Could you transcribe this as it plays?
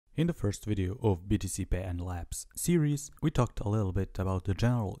In the first video of BTCPay and Labs series, we talked a little bit about the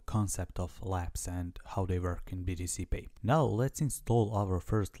general concept of Labs and how they work in BTCPay. Now let's install our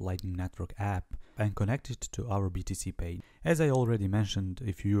first Lightning Network app and connect it to our BTCPay. As I already mentioned,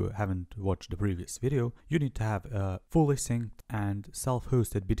 if you haven't watched the previous video, you need to have a fully synced and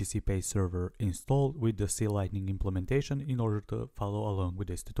self-hosted BTCPay server installed with the C Lightning implementation in order to follow along with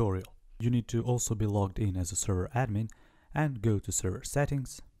this tutorial. You need to also be logged in as a server admin and go to Server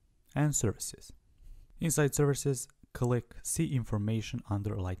Settings and Services. Inside Services, click See Information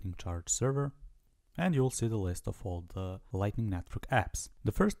under Lightning Charge Server, and you'll see the list of all the Lightning Network apps.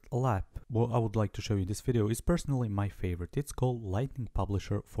 The first app I would like to show you in this video is personally my favorite. It's called Lightning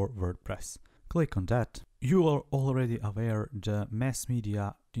Publisher for WordPress. Click on that. You are already aware the mass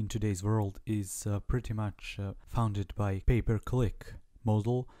media in today's world is pretty much founded by pay-per-click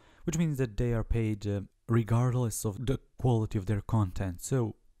model, which means that they are paid regardless of the quality of their content.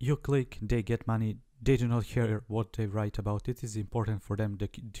 So you click, they get money, they do not care what they write about. It is important for them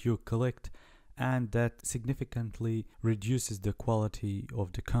that you collect, and that significantly reduces the quality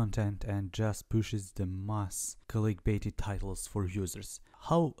of the content and just pushes the mass clickbaity titles for users.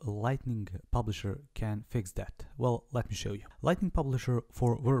 How Lightning Publisher can fix that? Well, let me show you. Lightning Publisher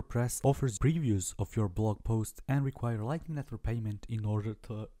for WordPress offers previews of your blog post and require Lightning Network payment in order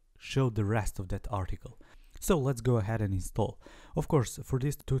to show the rest of that article. So let's go ahead and install. Of course, for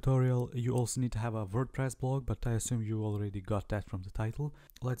this tutorial, you also need to have a WordPress blog, but I assume you already got that from the title.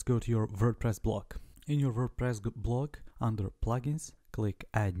 Let's go to your WordPress blog. In your WordPress blog, under Plugins, click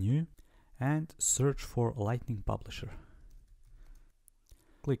Add New and search for Lightning Publisher.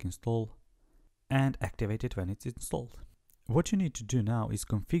 Click Install and activate it when it's installed. What you need to do now is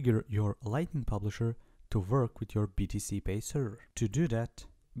configure your Lightning Publisher to work with your BTCPay server. To do that,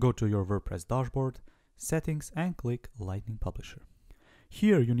 go to your WordPress dashboard, Settings, and click Lightning Publisher.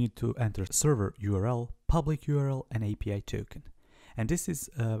 Here you need to enter server URL, public URL, and API token. And this is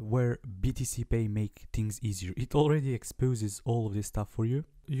where BTCPay make things easier. It already exposes all of this stuff for you.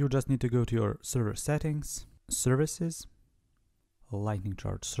 You just need to go to your server settings, services, Lightning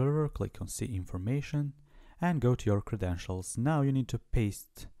Charge Server, click on See Information, and go to your credentials. Now you need to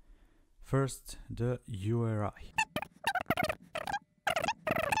paste first the URI.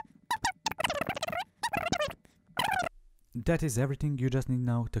 That is everything. You just need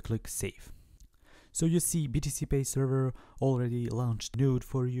now to click Save. So you see BTCPay server already launched Node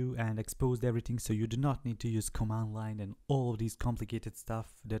for you and exposed everything, so you do not need to use command line and all of these complicated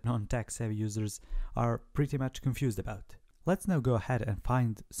stuff that non-tech savvy users are pretty much confused about. Let's now go ahead and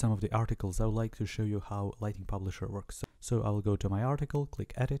find some of the articles. I would like to show you how Lightning Publisher works. So I will go to my article,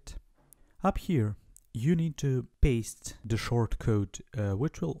 click Edit. Up here, you need to paste the shortcode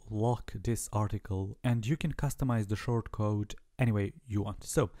which will lock this article, and you can customize the shortcode any way you want.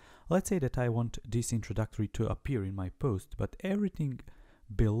 So let's say that I want this introductory to appear in my post, but everything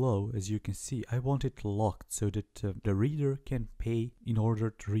below, as you can see, I want it locked so that the reader can pay in order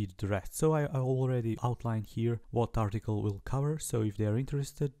to read the rest. So I already outlined here what article will cover, so if they are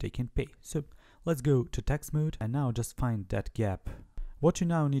interested, they can pay. So let's go to text mode and now just find that gap. What you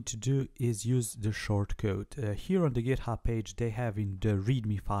now need to do is use the shortcode. Here on the GitHub page, they have in the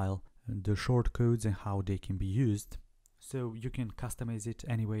README file the shortcodes and how they can be used. So you can customize it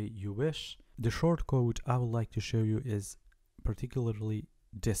any way you wish. The shortcode I would like to show you is particularly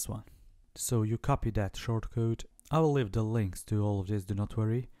this one. So you copy that shortcode. I will leave the links to all of this, do not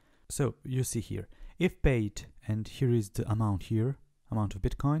worry. So you see here, if paid, and here is the amount here, amount of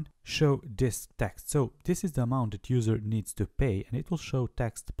Bitcoin, show this text. So this is the amount that user needs to pay, and it will show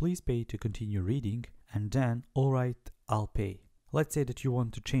text, please pay to continue reading, and then, alright, I'll pay. Let's say that you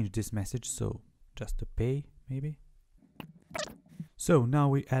want to change this message, so just to pay, maybe. So now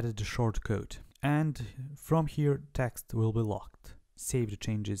we added the shortcode, and from here, text will be locked. Save the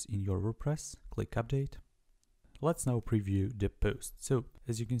changes in your WordPress, click Update. Let's now preview the post. So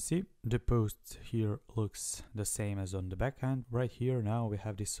as you can see, the post here looks the same as on the backhand. Right here now we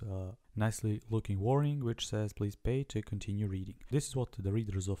have this nicely looking warning which says please pay to continue reading. This is what the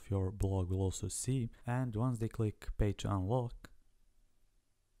readers of your blog will also see, and once they click pay to unlock,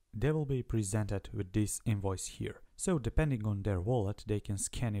 they will be presented with this invoice here. So depending on their wallet, they can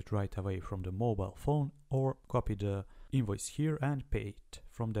scan it right away from the mobile phone or copy the invoice here and pay it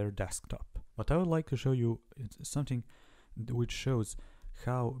from their desktop. But I would like to show you something which shows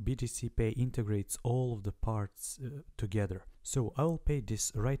how BTCPay integrates all of the parts together. So I will pay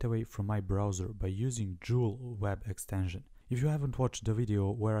this right away from my browser by using Joule web extension. If you haven't watched the video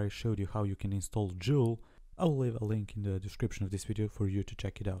where I showed you how you can install Joule, I will leave a link in the description of this video for you to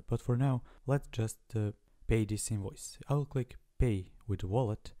check it out. But for now, let's just pay this invoice. I will click Pay with the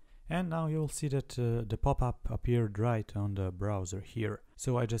wallet, And now you'll see that the pop-up appeared right on the browser here.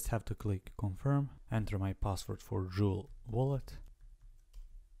 So I just have to click confirm, enter my password for Joule wallet,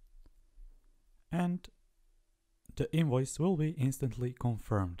 and the invoice will be instantly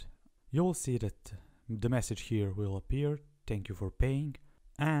confirmed. You will see that the message here will appear, thank you for paying,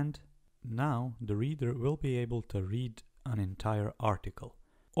 and now the reader will be able to read an entire article.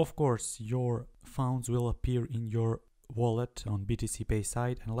 Of course, your funds will appear in your wallet on BTCPay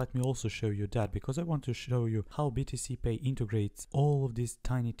side, and let me also show you that, because I want to show you how BTCPay integrates all of these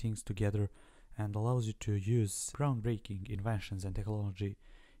tiny things together and allows you to use groundbreaking inventions and technology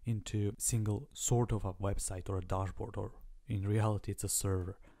into single sort of a website or a dashboard, or in reality it's a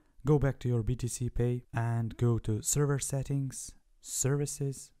server. Go back to your BTCPay and go to server settings,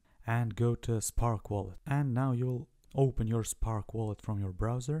 services, and go to Spark wallet, and now you'll open your Spark wallet from your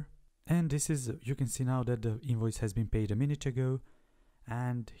browser. And this is, you can see now that the invoice has been paid a minute ago,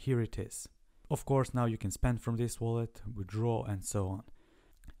 and here it is. Of course, now you can spend from this wallet, withdraw, and so on.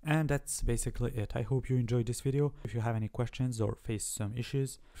 And that's basically it. I hope you enjoyed this video. If you have any questions or face some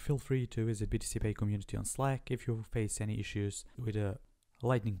issues, feel free to visit BTCPay community on Slack. If you face any issues with a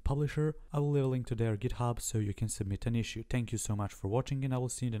Lightning publisher, I will leave a link to their GitHub so you can submit an issue. Thank you so much for watching, and I will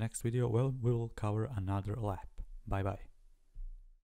see you in the next video where we will cover another lab. Bye bye.